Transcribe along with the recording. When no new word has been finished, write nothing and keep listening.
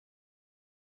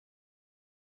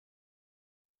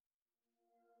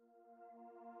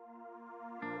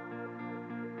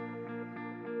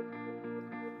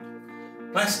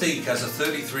Plastique has a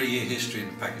 33-year history in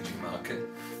the packaging market,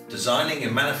 designing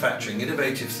and manufacturing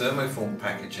innovative thermoformed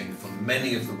packaging for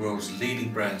many of the world's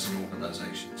leading brands and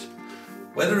organisations.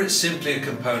 Whether it's simply a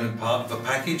component part of a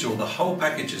package or the whole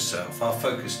package itself, our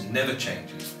focus never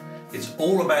changes. It's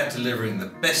all about delivering the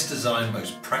best design,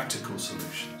 most practical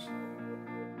solutions.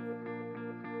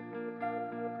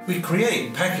 We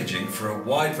create packaging for a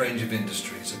wide range of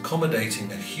industries,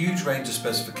 accommodating a huge range of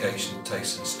specifications,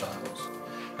 tastes and styles.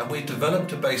 And we've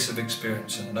developed a base of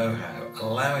experience and know-how,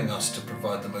 allowing us to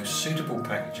provide the most suitable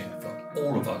packaging for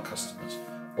all of our customers,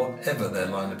 whatever their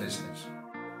line of business.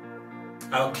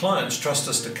 Our clients trust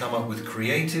us to come up with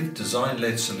creative,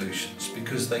 design-led solutions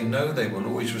because they know they will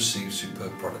always receive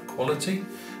superb product quality,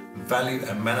 value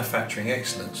and manufacturing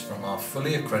excellence from our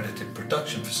fully accredited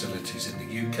production facilities in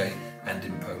the UK and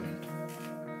in Poland.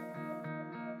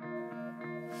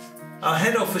 Our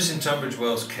head office in Tunbridge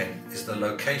Wells, Kent is the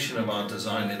location of our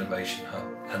Design Innovation Hub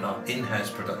and our in-house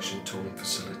production tooling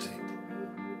facility.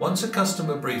 Once a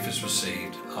customer brief is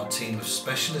received, our team of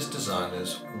specialist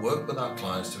designers work with our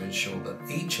clients to ensure that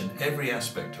each and every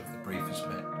aspect of the brief is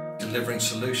met, delivering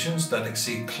solutions that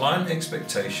exceed client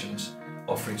expectations,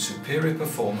 offering superior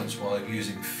performance while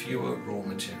using fewer raw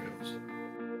materials.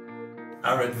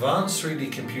 Our advanced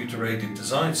 3D computer-aided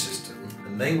design system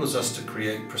enables us to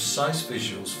create precise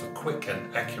visuals for quick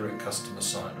and accurate customer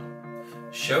sign-off,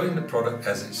 showing the product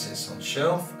as it sits on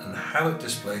shelf and how it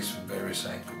displays from various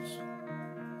angles.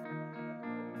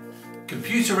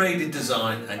 Computer-aided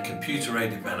design and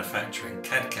computer-aided manufacturing,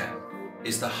 CAD/CAM,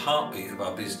 is the heartbeat of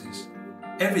our business.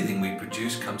 Everything we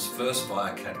produce comes first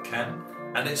via CAD/CAM,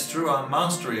 and it's through our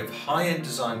mastery of high-end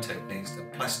design techniques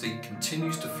that Plastique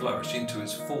continues to flourish into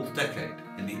its fourth decade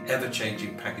in the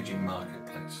ever-changing packaging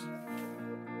marketplace.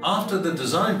 After the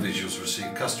design visuals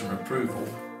receive customer approval,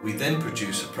 we then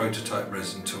produce a prototype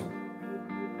resin tool.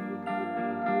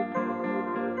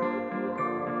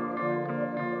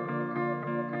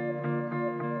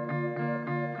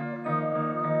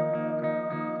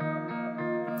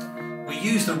 We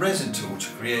use the resin tool to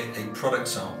create a product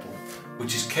sample,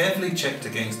 which is carefully checked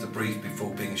against the brief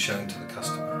before being shown to the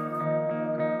customer.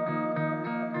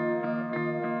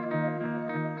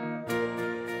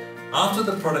 After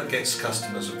the product gets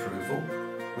customers' approval,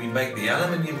 we make the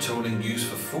aluminium tooling used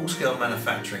for full-scale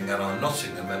manufacturing at our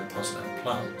Nottingham and Poznan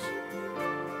plants.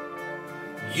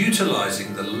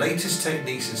 Utilising the latest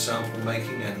techniques in sample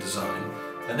making and design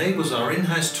enables our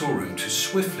in-house toolroom to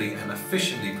swiftly and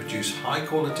efficiently produce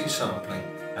high-quality sampling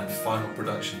and final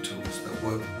production tools that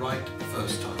work right the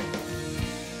first time.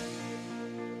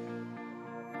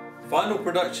 Final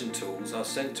production tools are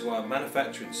sent to our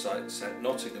manufacturing sites at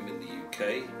Nottingham in the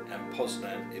UK and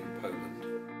Poznan in Poland.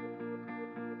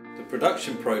 The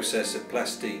production process at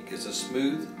Plastique is a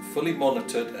smooth, fully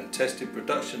monitored and tested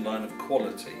production line of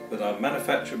quality, with our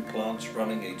manufacturing plants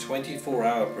running a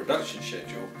 24-hour production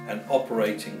schedule and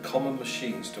operating common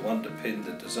machines to underpin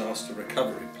the disaster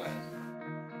recovery plan.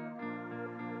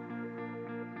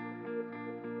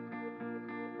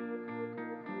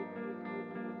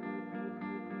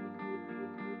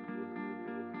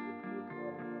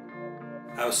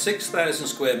 Our 6,000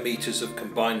 square metres of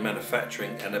combined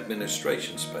manufacturing and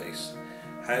administration space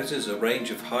houses a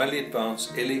range of highly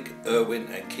advanced Illig, Irwin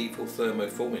and Kiefel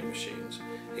thermoforming machines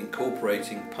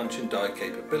incorporating punch and die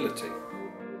capability.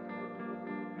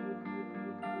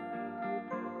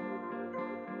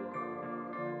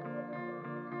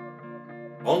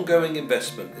 Ongoing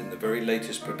investment in the very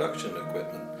latest production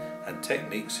equipment and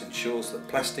techniques ensures that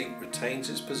Plastique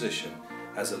retains its position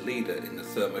as a leader in the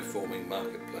thermoforming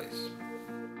marketplace.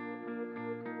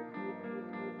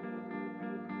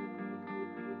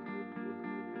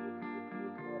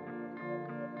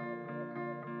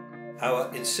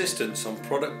 Our insistence on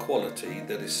product quality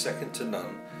that is second to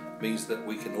none means that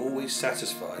we can always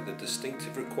satisfy the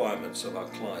distinctive requirements of our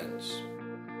clients.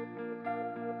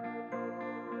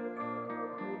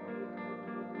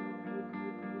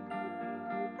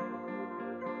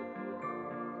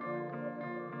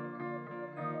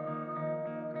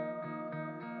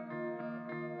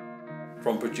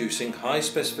 From producing high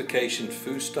specification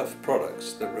foodstuff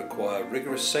products that require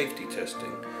rigorous safety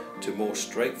testing to more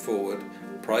straightforward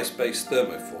price-based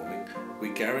thermoforming, we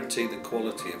guarantee the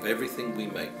quality of everything we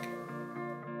make.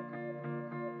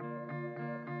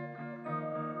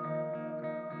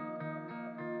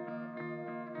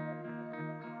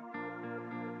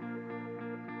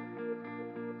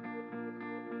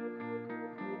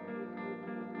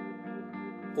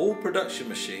 All production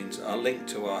machines are linked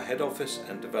to our head office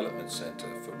and development centre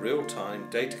for real-time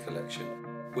data collection,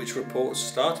 which reports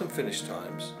start and finish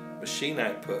times, machine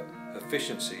output,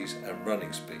 efficiencies and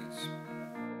running speeds.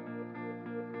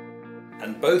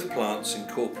 and both plants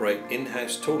incorporate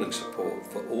in-house tooling support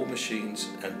for all machines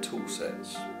and tool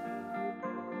sets.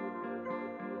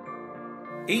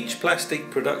 Each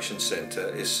Plastique production centre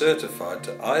is certified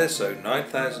to ISO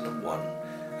 9001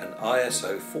 and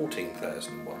ISO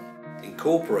 14001,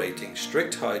 incorporating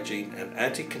strict hygiene and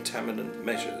anti-contaminant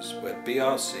measures where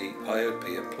BRC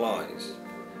IOP applies.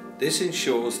 This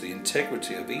ensures the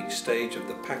integrity of each stage of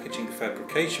the packaging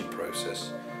fabrication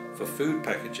process for food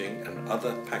packaging and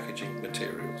other packaging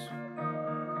materials.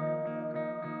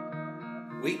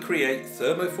 We create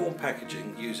thermoformed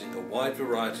packaging using a wide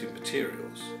variety of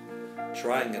materials.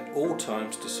 Trying at all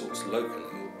times to source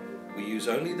locally, we use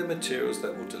only the materials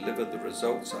that will deliver the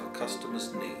results our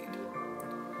customers need.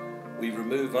 We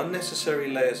remove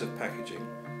unnecessary layers of packaging,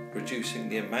 reducing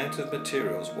the amount of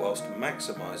materials whilst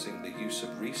maximising the use of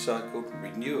recycled,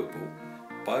 renewable,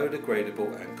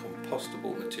 biodegradable and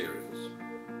compostable materials.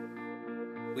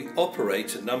 We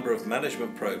operate a number of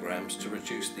management programs to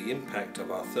reduce the impact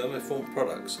of our thermoformed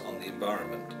products on the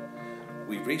environment.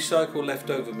 We recycle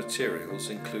leftover materials,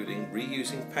 including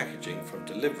reusing packaging from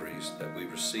deliveries that we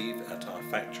receive at our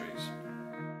factories.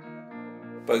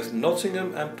 Both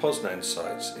Nottingham and Poznan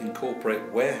sites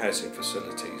incorporate warehousing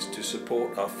facilities to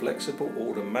support our flexible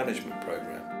order management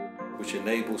program, which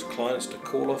enables clients to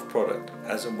call off product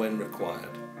as and when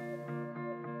required.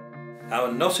 Our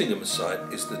Nottingham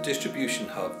site is the distribution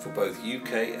hub for both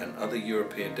UK and other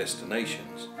European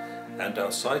destinations, and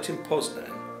our site in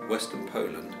Poznan, Western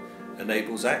Poland,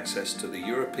 enables access to the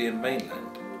European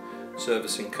mainland,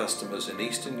 servicing customers in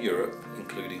Eastern Europe,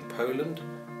 including Poland,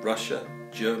 Russia,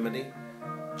 Germany,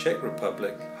 Czech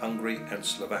Republic, Hungary and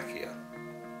Slovakia.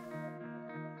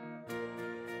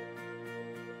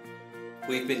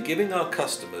 We've been giving our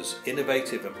customers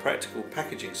innovative and practical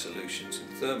packaging solutions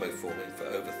in thermoforming for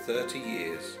over 30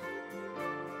 years.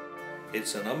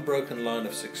 It's an unbroken line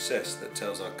of success that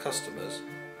tells our customers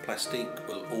Plastique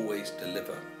will always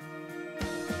deliver.